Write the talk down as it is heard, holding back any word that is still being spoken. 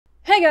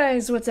Hey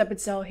guys, what's up?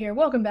 It's Elle here.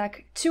 Welcome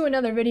back to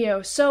another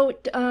video.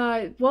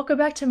 Welcome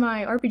back to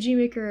my RPG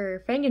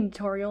Maker Fangan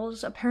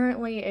tutorials.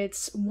 Apparently,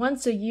 it's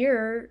once a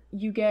year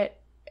you get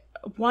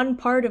one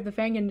part of the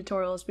Fangan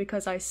tutorials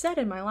because I said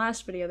in my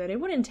last video that it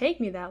wouldn't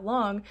take me that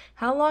long.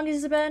 How long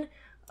has it been?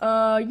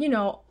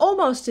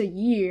 Almost a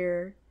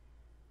year.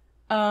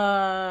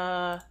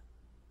 But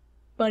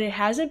it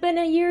hasn't been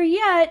a year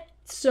yet.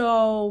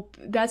 So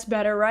that's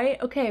better,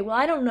 right? Okay, well,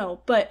 I don't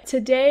know. But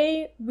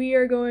today we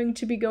are going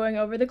to be going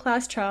over the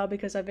class trial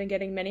because I've been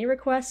getting many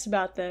requests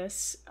about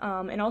this.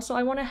 And also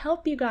I want to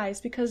help you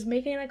guys because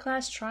making a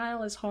class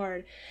trial is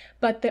hard.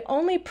 But the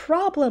only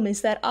problem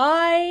is that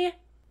I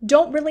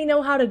don't really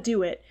know how to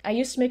do it. I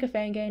used to make a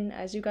Fangan,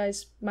 as you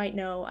guys might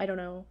know, I don't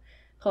know,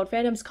 called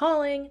Phantom's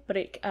Calling, but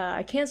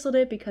I canceled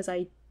it because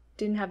I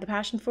didn't have the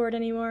passion for it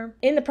anymore.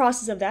 In the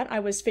process of that, I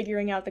was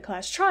figuring out the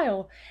class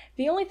trial.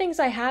 The only things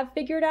I have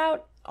figured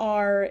out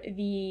are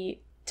the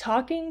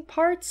talking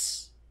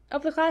parts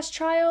of the class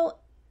trial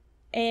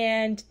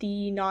and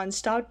the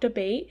non-stop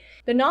debate.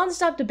 The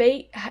non-stop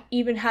debate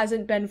even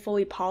hasn't been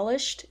fully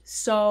polished,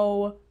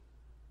 so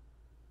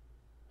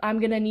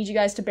I'm gonna need you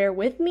guys to bear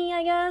with me,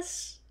 I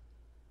guess.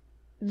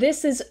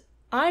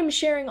 I'm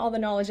sharing all the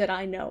knowledge that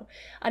I know.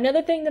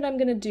 Another thing that I'm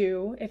gonna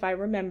do, if I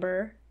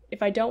remember,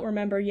 if I don't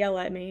remember, yell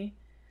at me.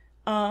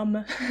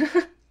 I'm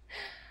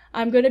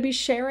going to be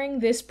sharing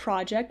this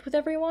project with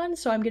everyone,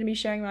 so I'm going to be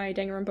sharing my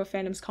Danganronpa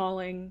Phantom's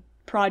Calling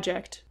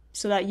project,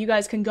 so that you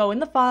guys can go in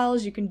the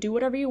files, you can do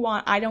whatever you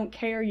want, I don't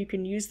care, you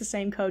can use the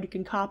same code, you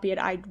can copy it,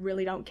 I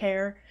really don't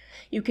care.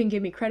 You can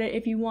give me credit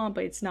if you want,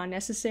 but it's not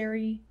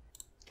necessary.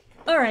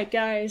 Alright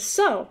guys,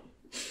 so,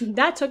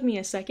 that took me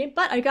a second,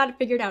 but I got it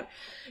figured out.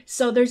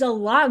 So there's a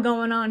lot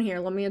going on here,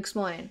 let me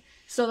explain.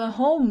 So the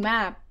whole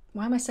map,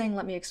 why am I saying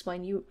let me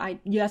explain?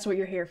 That's what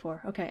you're here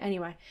for. Okay,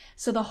 anyway.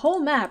 So the whole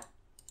map,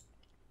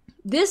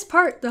 this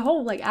part, the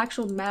whole,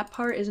 actual map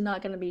part is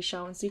not going to be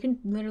shown. So you can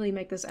literally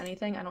make this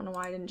anything. I don't know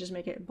why I didn't just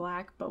make it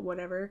black, but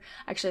whatever.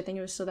 Actually, I think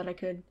it was so that I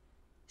could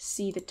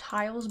see the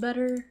tiles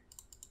better,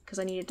 because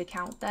I needed to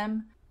count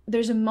them.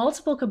 There's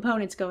multiple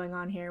components going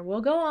on here.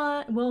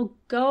 We'll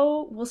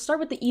start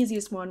with the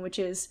easiest one, which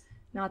is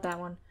not that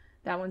one.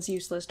 That one's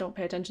useless. Don't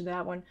pay attention to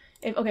that one.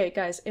 Okay,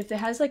 guys, if it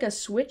has, a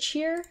switch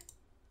here,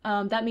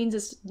 that means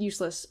it's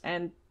useless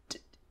and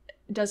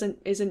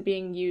isn't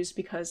being used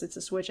because it's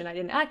a switch and I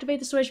didn't activate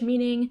the switch,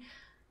 meaning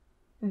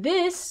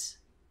this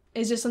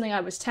is just something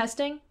I was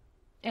testing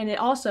and it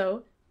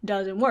also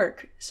doesn't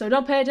work. So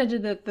don't pay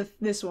attention to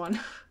this one.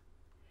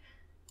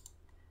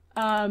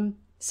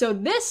 So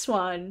this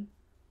one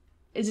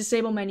is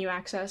disable menu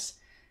access.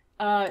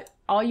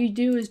 All you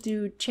do is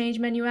do change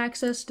menu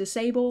access,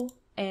 disable,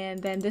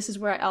 and then this is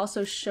where I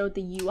also showed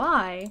the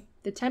UI,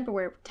 the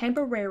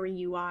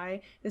temporary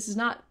UI. This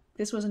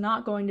was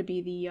not going to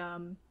be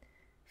the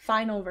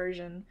final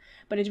version,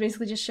 but it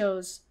basically just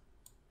shows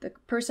the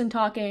person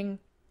talking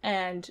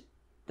and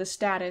the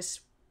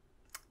status.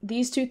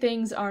 These two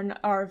things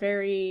are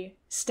very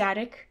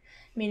static,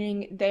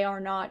 meaning they are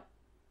not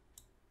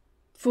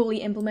fully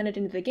implemented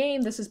into the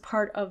game. This is a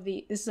part of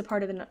the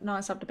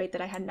non-stop debate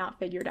that I had not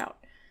figured out.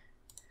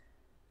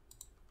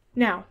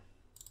 Now,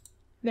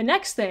 the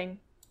next thing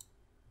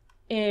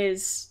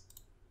is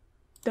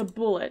the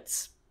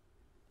bullets.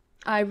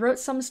 I wrote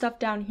some stuff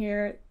down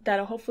here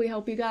that'll hopefully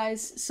help you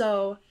guys.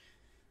 So,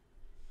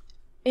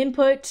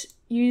 input,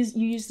 you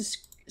use the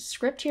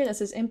script here that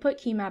says input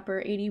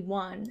keymapper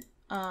 81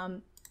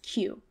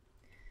 Q.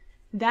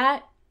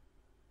 That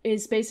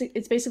is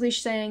it's basically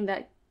saying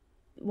that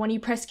when you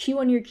press Q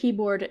on your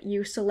keyboard,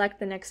 you select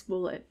the next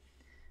bullet,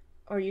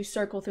 or you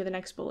circle through the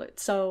next bullet.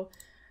 So,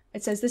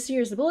 it says this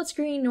here is the bullet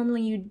screen.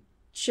 Normally you'd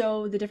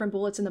show the different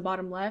bullets in the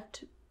bottom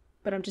left,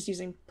 but I'm just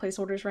using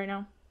placeholders right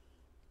now.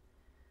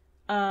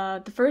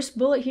 The first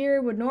bullet here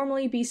would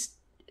normally be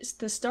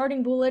the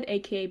starting bullet,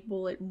 aka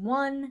bullet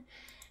 1,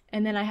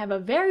 and then I have a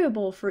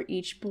variable for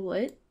each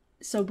bullet.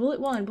 So bullet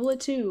 1, bullet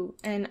 2,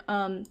 and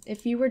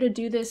if you were to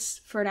do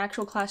this for an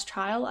actual class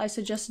trial, I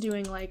suggest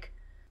doing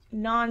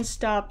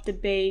non-stop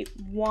debate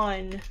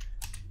 1,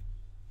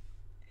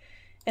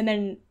 and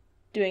then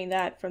doing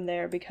that from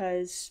there,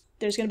 because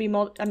there's going to be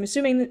I'm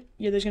assuming that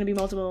there's going to be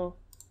multiple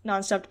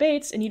non-stop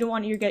debates, and you don't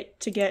want to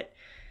get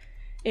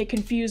it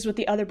confused with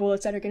the other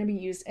bullets that are going to be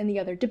used in the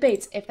other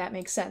debates, if that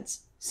makes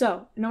sense.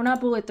 So, no,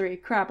 not bullet 3.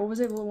 Crap, what was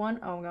it? Bullet 1?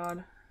 Oh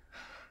god.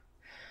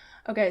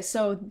 Okay,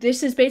 so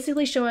this is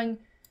basically showing,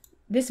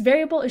 this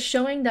variable is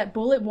showing that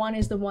bullet 1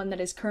 is the one that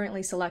is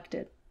currently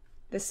selected.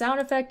 The sound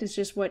effect is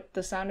just what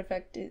the sound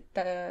effect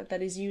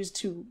that is used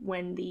to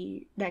when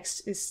the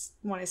next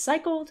one is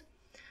cycled.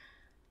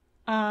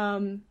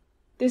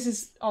 This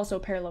is also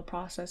a parallel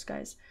process,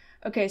 guys.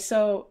 Okay,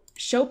 so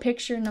show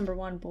picture number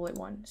 1, bullet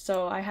 1.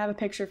 So I have a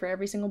picture for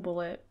every single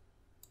bullet,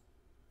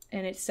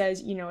 and it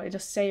says, it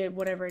just say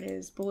whatever it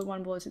is, bullet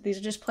 1, bullet 2. These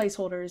are just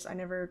placeholders. I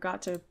never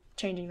got to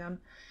changing them.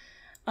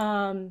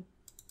 And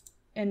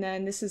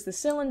then this is the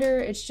cylinder.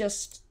 It's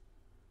just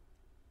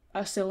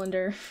a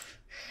cylinder.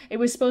 It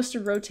was supposed to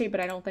rotate,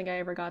 but I don't think I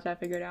ever got that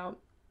figured out.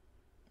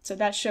 So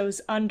that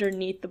shows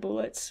underneath the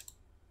bullets.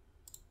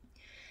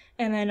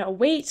 And then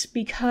await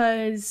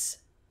because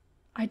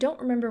I don't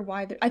remember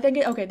why. I think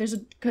okay. There's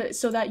a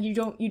so that you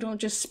don't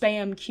just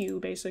spam Q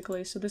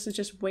basically. So this is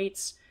just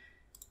waits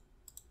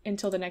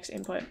until the next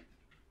input.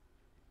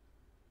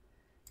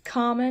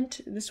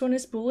 Comment. This one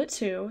is bullet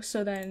 2.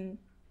 So then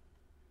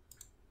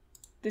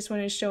this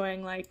one is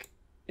showing like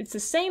it's the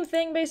same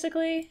thing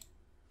basically.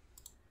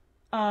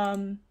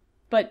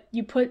 But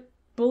you put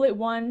bullet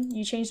 1,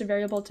 you change the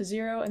variable to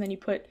 0, and then you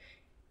put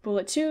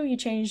bullet 2, you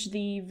change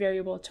the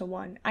variable to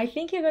 1. I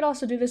think you could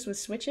also do this with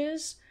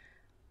switches,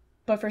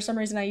 but for some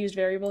reason I used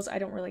variables, I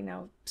don't really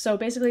know. So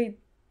basically,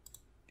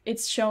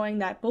 it's showing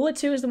that bullet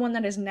 2 is the one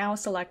that is now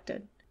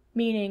selected,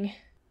 meaning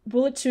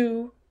bullet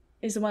 2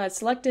 is the one that's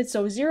selected,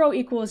 so 0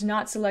 equals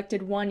not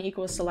selected, 1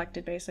 equals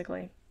selected,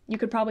 basically. You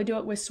could probably do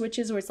it with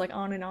switches where it's like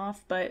on and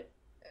off, but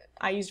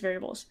I used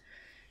variables.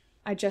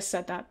 I just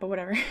said that, but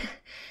whatever.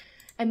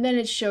 And then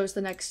it shows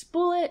the next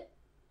bullet,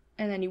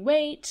 and then you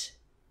wait.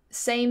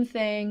 Same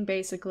thing,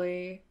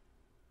 basically.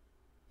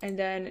 And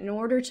then in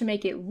order to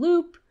make it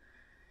loop,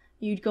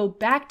 you'd go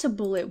back to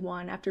bullet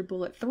 1 after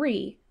bullet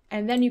 3,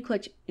 and then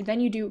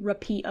you do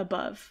repeat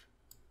above.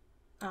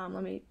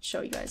 Let me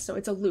show you guys. So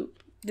it's a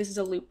loop. This is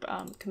a loop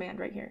command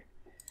right here.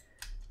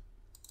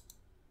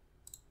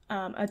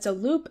 It's a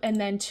loop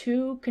and then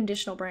 2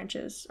 conditional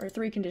branches, or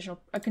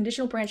a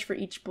conditional branch for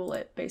each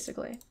bullet,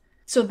 basically.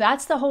 So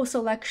that's the whole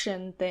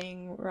selection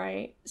thing,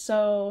 right?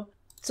 So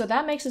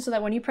that makes it so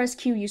that when you press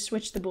Q, you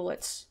switch the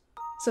bullets.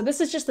 So this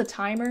is just the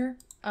timer.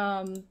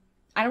 I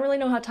don't really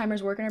know how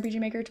timers work in RPG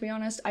Maker, to be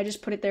honest. I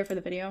just put it there for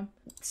the video.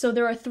 So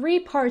there are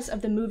 3 parts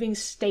of the moving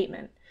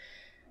statement.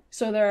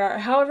 So there are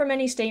however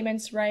many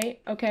statements,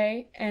 right?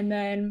 Okay, and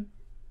then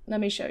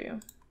let me show you.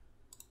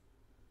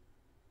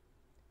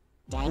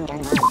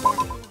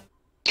 Danganronpa.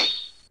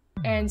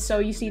 And so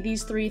you see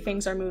these 3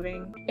 things are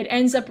moving. It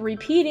ends up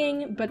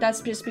repeating, but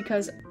that's just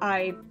because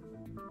I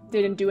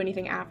didn't do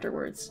anything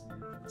afterwards.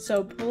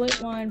 So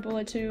bullet 1,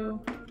 bullet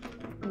 2,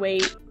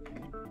 wait,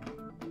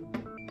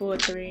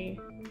 bullet 3,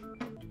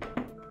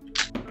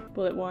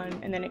 bullet 1,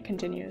 and then it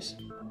continues.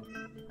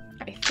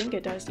 I think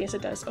it does. Yes,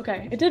 it does.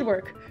 Okay, it did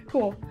work.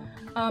 Cool.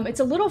 It's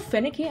a little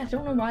finicky. I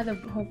don't know why the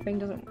whole thing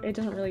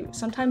doesn't really,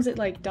 sometimes it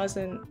like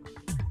doesn't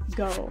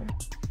go.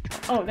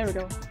 Oh, there we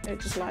go. It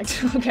just lagged.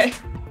 Okay.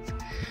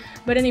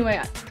 But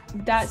anyway,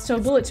 so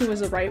bullet 2 was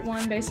the right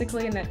one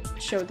basically, and that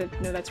showed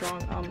that no, that's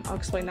wrong. I'll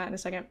explain that in a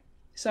second.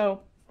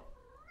 So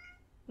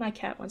my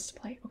cat wants to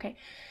play. Okay.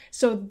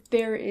 So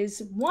there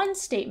is one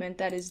statement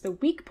that is the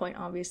weak point,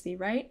 obviously,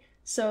 right?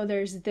 So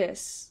there's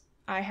this.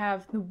 I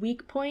have the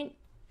weak point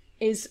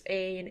is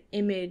an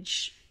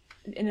image,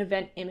 an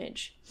event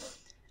image.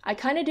 I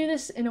kind of do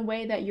this in a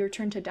way that Your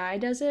Turn to Die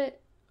does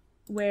it,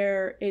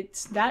 where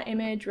it's that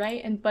image,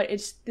 right? But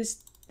it's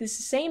this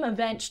same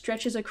event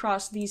stretches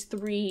across these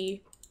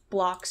 3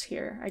 blocks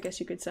here, I guess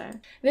you could say.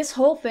 This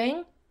whole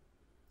thing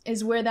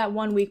is where that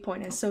one weak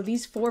point is. So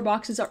these 4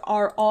 boxes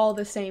are all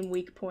the same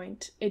weak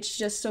point. It's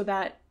just so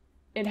that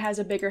it has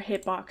a bigger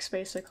hitbox,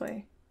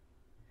 basically.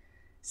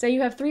 Say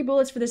you have 3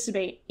 bullets for this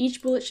debate.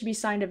 Each bullet should be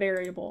assigned a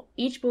variable.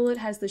 Each bullet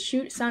has the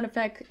shoot sound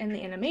effect and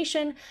the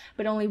animation,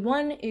 but only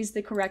one is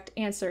the correct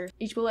answer.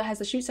 Each bullet has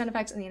the shoot sound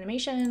effects and the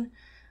animation.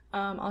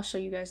 I'll show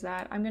you guys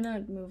that. I'm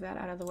gonna move that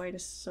out of the way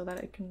just so that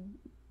I can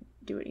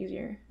do it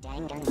easier.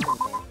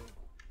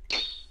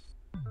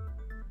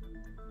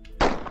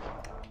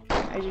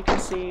 As you can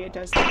see, it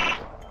does that.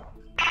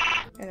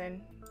 And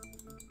then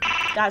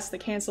that's the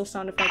cancel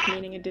sound effect,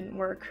 meaning it didn't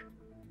work.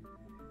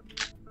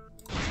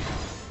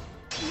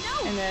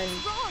 No, and then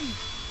wrong.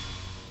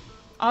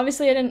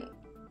 Obviously I didn't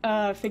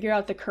figure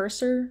out the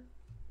cursor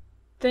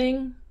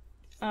thing,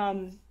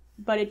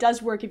 but it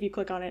does work if you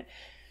click on it.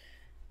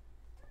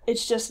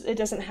 It's just it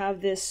doesn't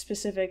have this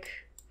specific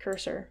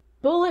cursor.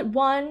 Bullet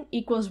 1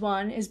 equals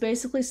 1 is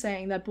basically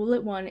saying that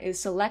bullet 1 is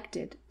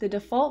selected. The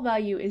default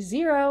value is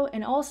 0,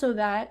 and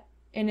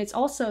it's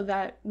also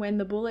that when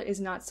the bullet is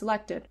not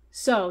selected.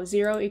 So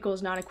 0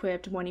 equals not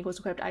equipped, 1 equals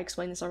equipped. I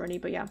explained this already,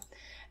 but yeah.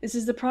 This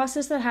is the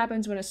process that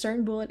happens when a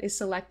certain bullet is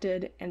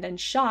selected and then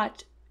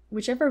shot.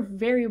 Whichever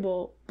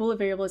bullet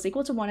variable is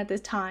equal to 1 at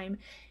this time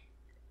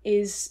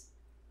is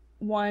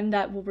one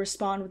that will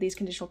respond with these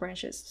conditional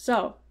branches.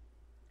 So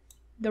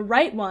the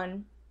right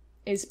one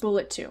is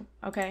bullet 2,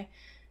 okay?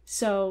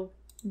 So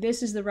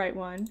this is the right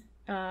one.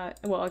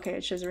 Well, okay,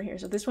 it shows right here.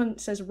 So this one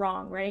says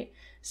wrong, right?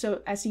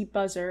 So SE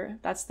buzzer,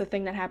 that's the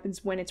thing that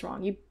happens when it's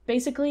wrong. You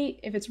basically,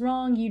 if it's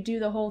wrong, you do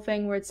the whole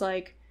thing where it's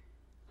like,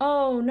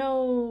 oh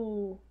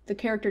no, the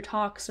character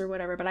talks or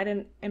whatever, but I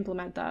didn't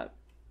implement that.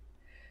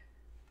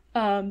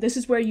 This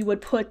is where you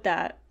would put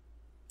that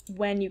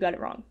when you got it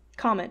wrong.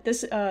 Comment.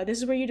 This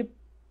is where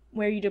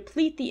you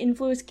deplete the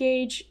influence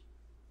gauge.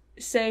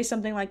 Say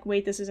something like,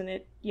 wait, this isn't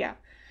it. Yeah.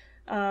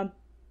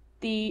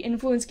 The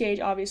influence gauge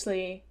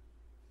obviously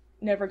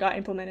never got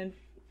implemented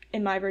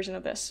in my version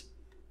of this.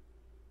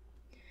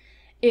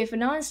 If a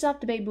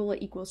non-stop debate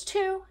bullet equals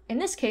 2, in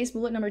this case,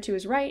 bullet number 2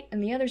 is right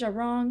and the others are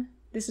wrong.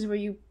 This is where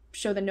you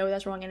show the no,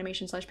 that's wrong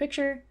animation /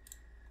 picture.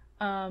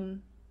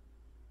 And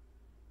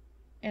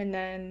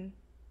then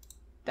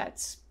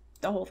that's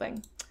the whole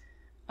thing.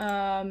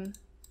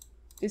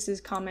 This is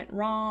comment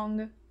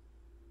wrong.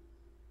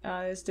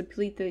 Is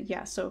deplete the,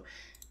 yeah, so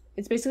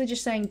it's basically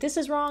just saying this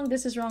is wrong,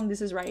 this is wrong, this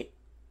is right,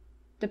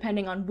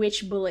 depending on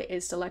which bullet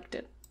is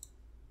selected.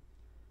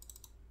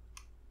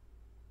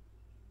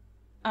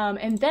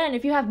 And then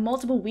if you have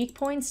multiple weak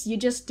points, you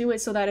just do it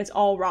so that it's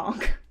all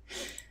wrong,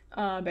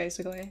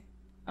 basically.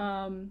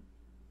 And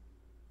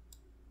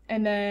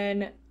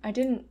then I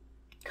didn't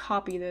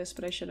copy this,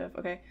 but I should have.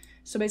 Okay,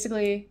 so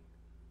basically,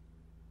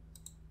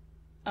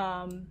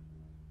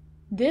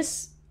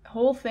 this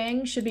whole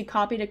thing should be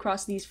copied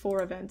across these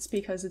 4 events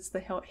because it's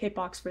the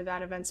hitbox for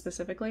that event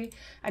specifically.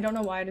 I don't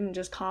know why I didn't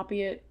just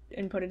copy it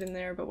and put it in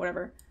there, but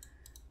whatever.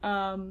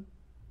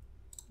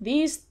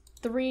 These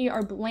 3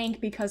 are blank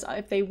because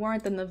if they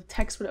weren't, then the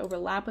text would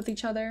overlap with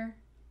each other,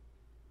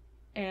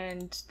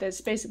 and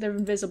they're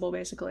invisible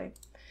basically.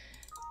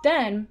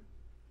 Then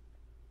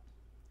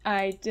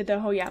I did the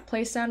whole,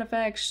 play sound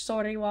effects,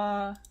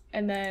 soriwa,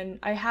 and then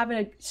I have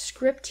a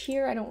script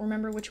here. I don't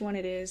remember which one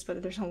it is,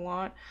 but there's a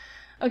lot.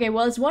 Okay,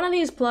 well, it's one of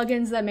these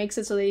plugins that makes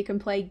it so that you can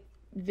play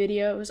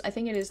videos. I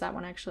think it is that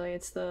one actually.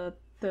 It's the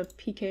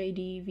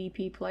PKD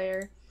VP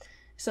player,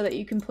 so that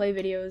you can play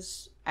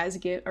videos as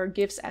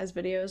GIFs as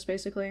videos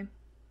basically.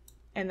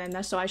 And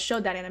then so I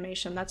showed that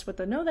animation. That's what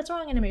the no, that's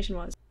wrong animation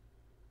was.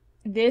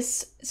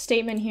 This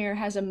statement here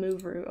has a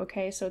move route,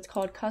 okay? So it's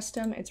called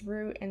custom, it's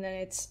route, and then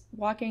it's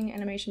walking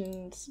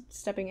animation,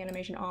 stepping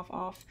animation,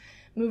 off,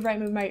 move right,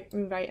 move right,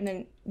 move right, and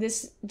then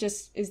this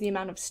just is the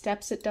amount of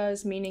steps it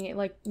does, meaning it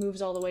like moves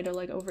all the way to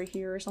like over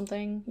here or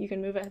something. You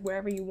can move it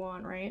wherever you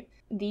want, right?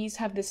 These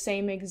have the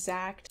same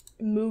exact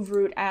move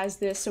route as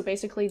this, so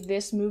basically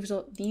this moves,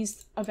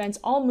 these events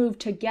all move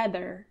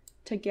together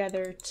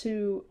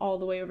to all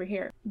the way over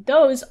here.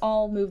 Those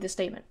all move the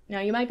statement.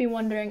 Now you might be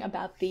wondering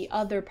about the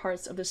other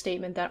parts of the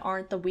statement that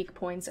aren't the weak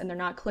points and they're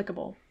not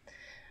clickable.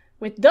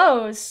 With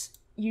those,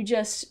 you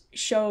just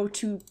show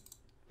 2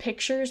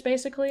 pictures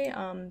basically.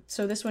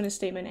 So this one is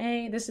statement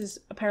A. This is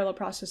a parallel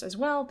process as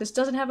well. This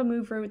doesn't have a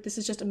move route. This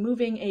is just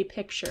moving a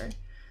picture.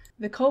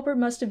 The culprit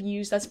must have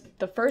used, that's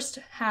the first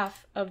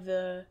half of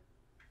the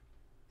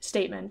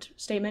statement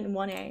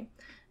 1A,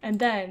 and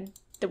then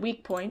the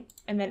weak point,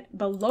 and then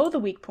below the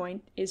weak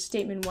point is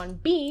statement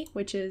 1B,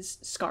 which is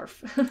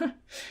scarf.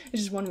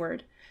 It's just one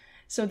word.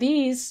 So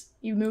these,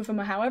 you move them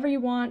however you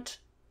want,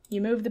 you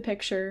move the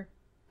picture,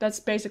 that's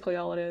basically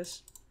all it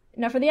is.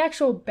 Now for the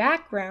actual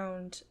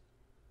background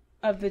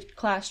of the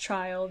class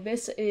trial,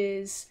 this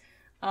is,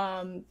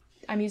 I'm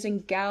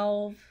using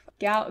Galv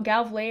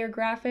layer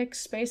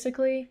graphics,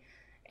 basically.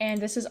 And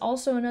this is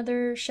also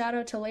another shout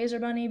out to Laser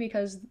Bunny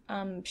because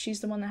she's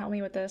the one that helped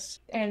me with this.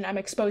 And I'm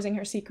exposing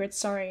her secrets.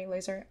 Sorry,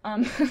 Laser. I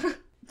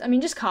mean,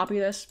 just copy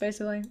this,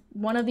 basically.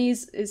 One of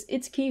these is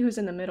Itsuki, who's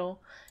in the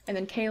middle, and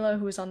then Kayla,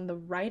 who's on the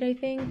right, I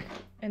think,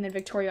 and then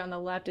Victoria on the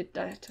left. It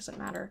doesn't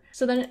matter.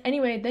 So then,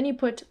 anyway, then you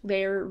put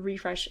layer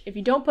refresh. If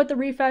you don't put the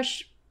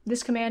refresh,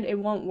 this command, it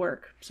won't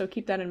work. So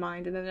keep that in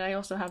mind. And then I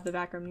also have the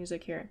background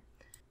music here.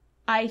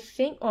 I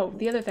think, oh,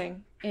 the other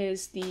thing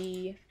is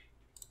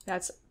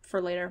that's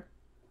for later.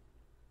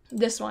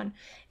 This one.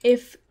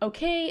 If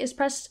OK is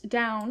pressed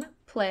down,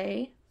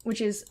 play, which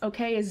is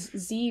OK is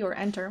Z or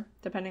enter,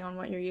 depending on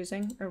what you're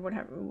using or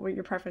what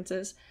your preference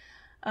is.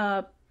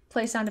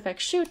 Play sound effect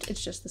shoot,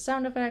 it's just the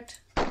sound effect.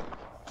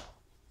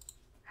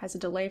 Has a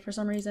delay for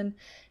some reason.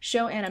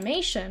 Show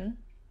animation.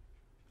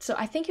 So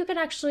I think you can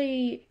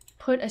actually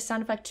put a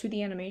sound effect to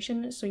the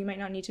animation, so you might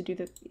not need to do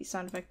the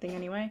sound effect thing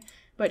anyway.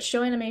 But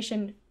show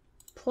animation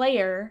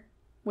player,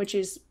 which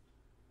is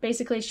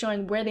basically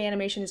showing where the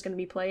animation is going to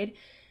be played.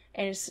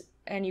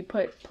 And you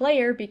put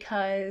player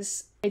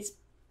because it's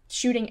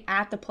shooting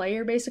at the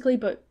player basically,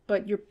 but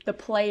the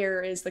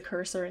player is the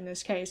cursor in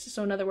this case.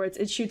 So in other words,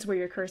 it shoots where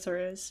your cursor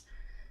is.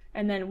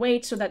 And then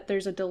wait so that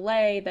there's a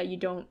delay that you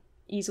don't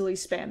easily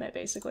spam it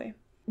basically.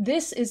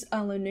 This is a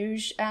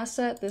Lanuge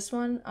asset, this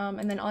one,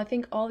 and then I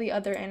think all the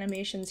other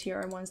animations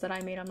here are ones that I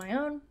made on my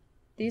own.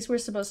 These were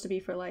supposed to be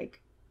for like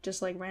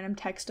just like random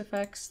text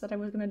effects that I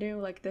was gonna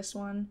do, like this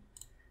one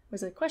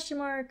was a question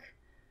mark.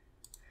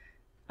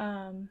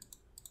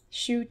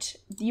 Shoot,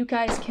 you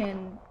guys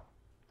can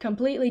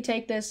completely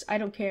take this, I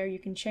don't care, you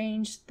can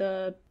change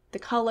the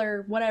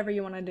color, whatever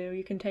you want to do,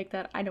 you can take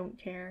that, I don't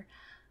care.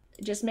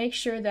 Just make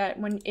sure that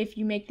if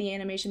you make the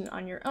animation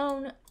on your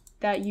own,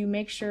 that you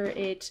make sure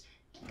it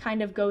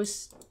kind of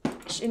goes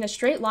in a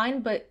straight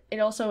line, but it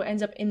also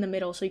ends up in the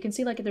middle. So you can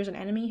see like if there's an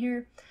enemy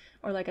here,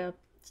 or like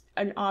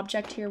an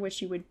object here,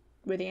 which you would,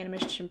 where the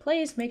animation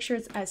plays, make sure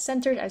it's as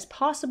centered as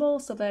possible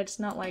so that it's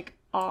not like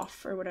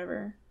off or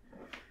whatever.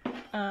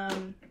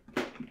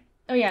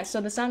 Oh yeah,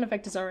 so the sound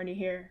effect is already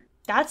here.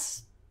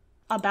 That's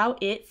about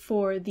it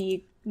for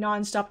the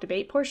non-stop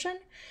debate portion.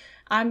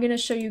 I'm gonna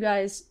show you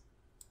guys,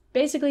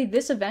 basically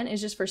this event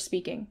is just for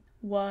speaking.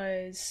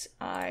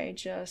 I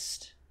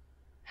just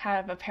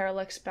have a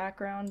parallax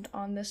background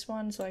on this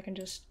one, so I can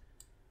just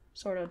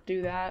sort of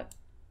do that.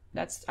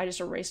 I just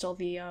erased all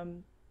the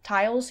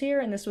tiles here,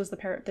 and this is the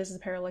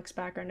parallax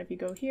background. If you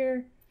go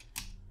here,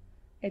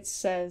 it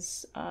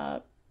says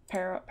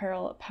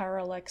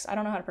parallax. I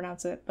don't know how to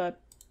pronounce it, but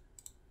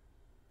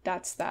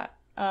that's that.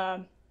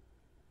 And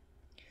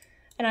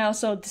I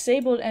also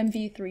disabled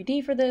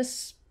MV3D for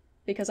this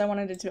because I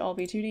wanted it to all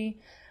be 2D.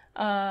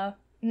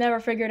 Never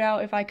figured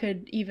out if I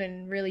could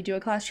even really do a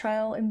class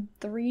trial in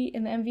the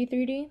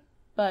MV3D,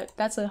 but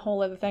that's a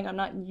whole other thing. I'm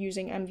not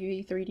using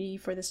MV3D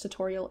for this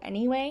tutorial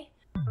anyway.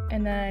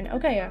 And then,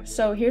 okay, yeah,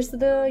 so here's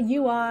the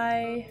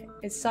UI.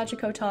 It's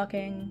Sachiko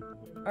talking,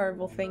 or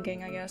well,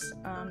 thinking, I guess.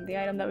 The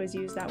item that was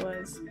used, that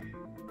was,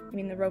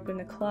 the rope in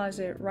the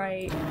closet,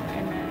 right?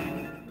 And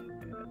then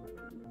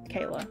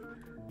Kayla.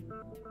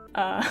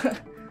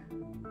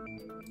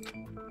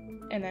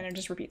 And then it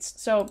just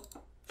repeats. So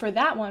for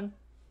that one,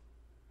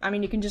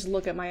 you can just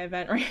look at my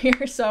event right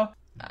here. So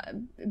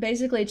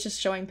basically it's just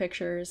showing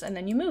pictures and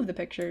then you move the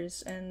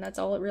pictures and that's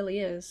all it really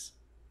is.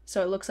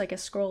 So it looks like a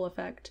scroll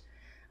effect.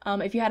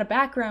 If you had a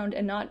background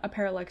and not a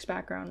parallax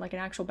background, like an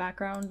actual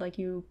background, like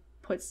you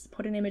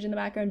put an image in the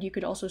background, you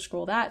could also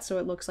scroll that so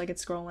it looks like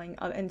it's scrolling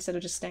instead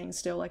of just staying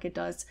still like it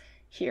does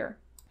here.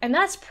 And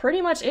that's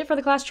pretty much it for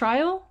the class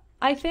trial,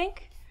 I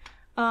think.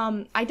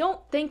 I don't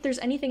think there's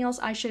anything else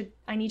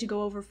I need to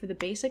go over for the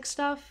basic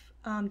stuff.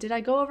 Did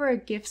I go over a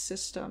gift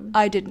system?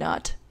 I did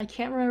not. I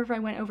can't remember if I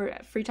went over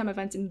free time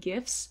events and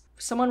gifts.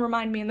 Someone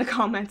remind me in the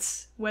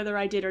comments whether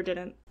I did or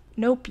didn't.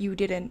 Nope, you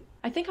didn't.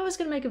 I think I was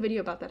gonna make a video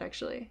about that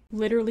actually.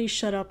 Literally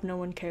shut up, no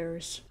one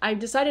cares. I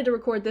decided to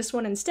record this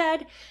one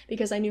instead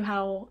because I knew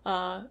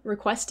how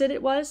requested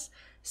it was.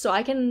 So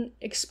I can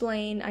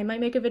explain, I might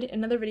make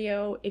another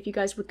video if you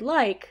guys would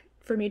like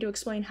for me to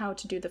explain how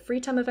to do the free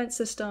time event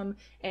system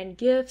and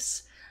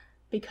gifts,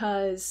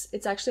 because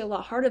it's actually a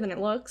lot harder than it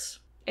looks.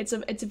 It's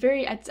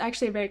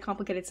actually a very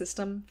complicated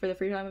system for the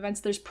free time events.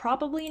 There's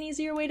probably an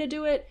easier way to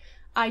do it.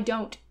 I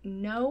don't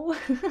know.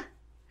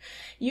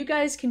 You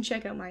guys can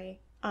check out my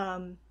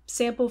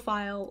sample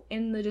file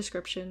in the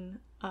description.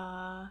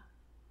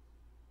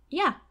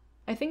 Yeah,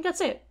 I think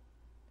that's it.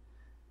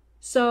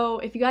 So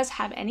if you guys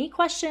have any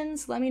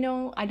questions, let me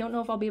know. I don't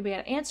know if I'll be able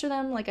to answer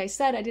them. Like I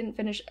said, I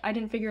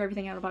didn't figure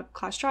everything out about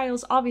class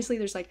trials. Obviously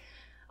there's like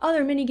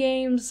other mini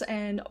games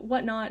and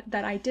whatnot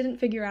that I didn't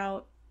figure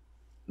out,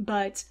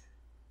 but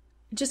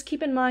just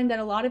keep in mind that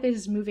a lot of it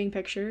is moving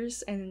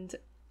pictures and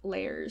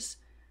layers.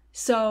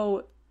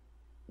 So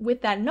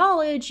with that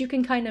knowledge, you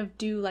can kind of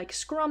do like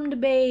scrum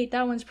debate.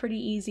 That one's pretty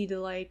easy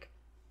to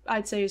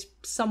I'd say is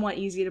somewhat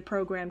easy to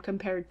program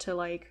compared to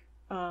like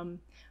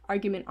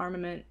argument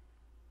armament,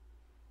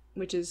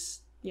 which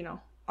is,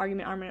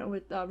 argument armament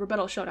with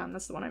rebuttal showdown.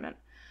 That's the one I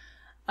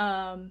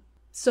meant.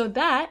 So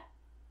that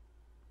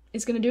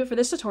is going to do it for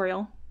this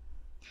tutorial.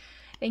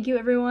 Thank you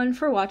everyone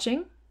for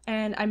watching.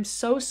 And I'm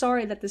so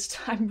sorry that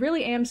I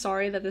really am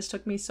sorry that this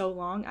took me so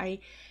long. I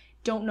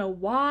don't know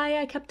why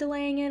I kept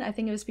delaying it. I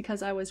think it was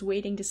because I was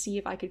waiting to see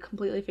if I could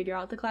completely figure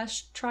out the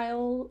class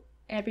trial,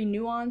 every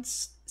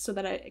nuance, so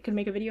that I could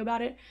make a video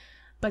about it.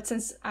 But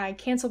since I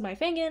canceled my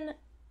Fangan,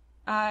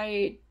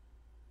 I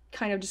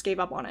kind of just gave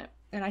up on it.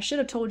 And I should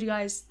have told you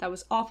guys. That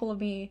was awful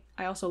of me.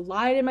 I also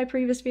lied in my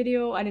previous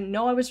video. I didn't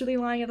know I was really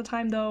lying at the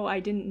time though.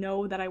 I didn't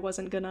know that I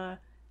wasn't gonna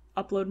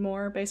upload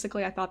more,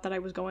 basically. I thought that I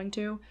was going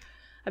to.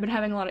 I've been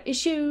having a lot of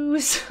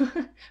issues,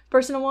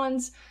 personal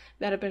ones,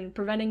 that have been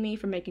preventing me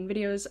from making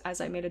videos, as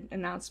I made an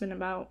announcement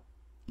about.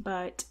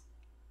 But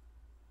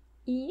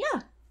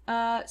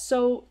yeah,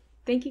 so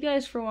thank you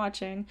guys for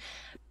watching.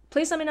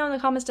 Please let me know in the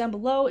comments down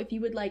below if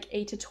you would like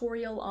a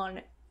tutorial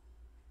on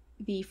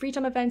the free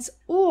time events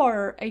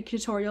or a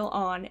tutorial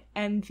on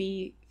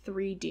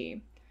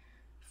MV3D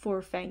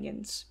for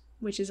Fangans,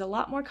 which is a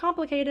lot more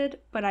complicated,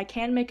 but I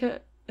can make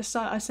a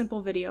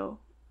simple video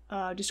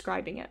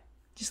describing it.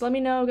 Just let me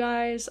know,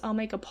 guys. I'll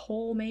make a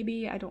poll,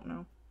 maybe. I don't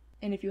know.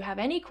 And if you have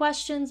any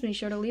questions, make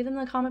sure to leave them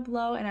in the comment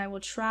below, and I will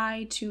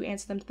try to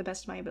answer them to the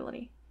best of my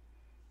ability.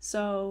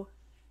 So,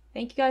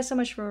 thank you guys so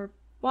much for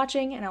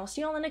watching, and I will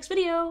see you on the next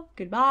video.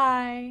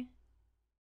 Goodbye!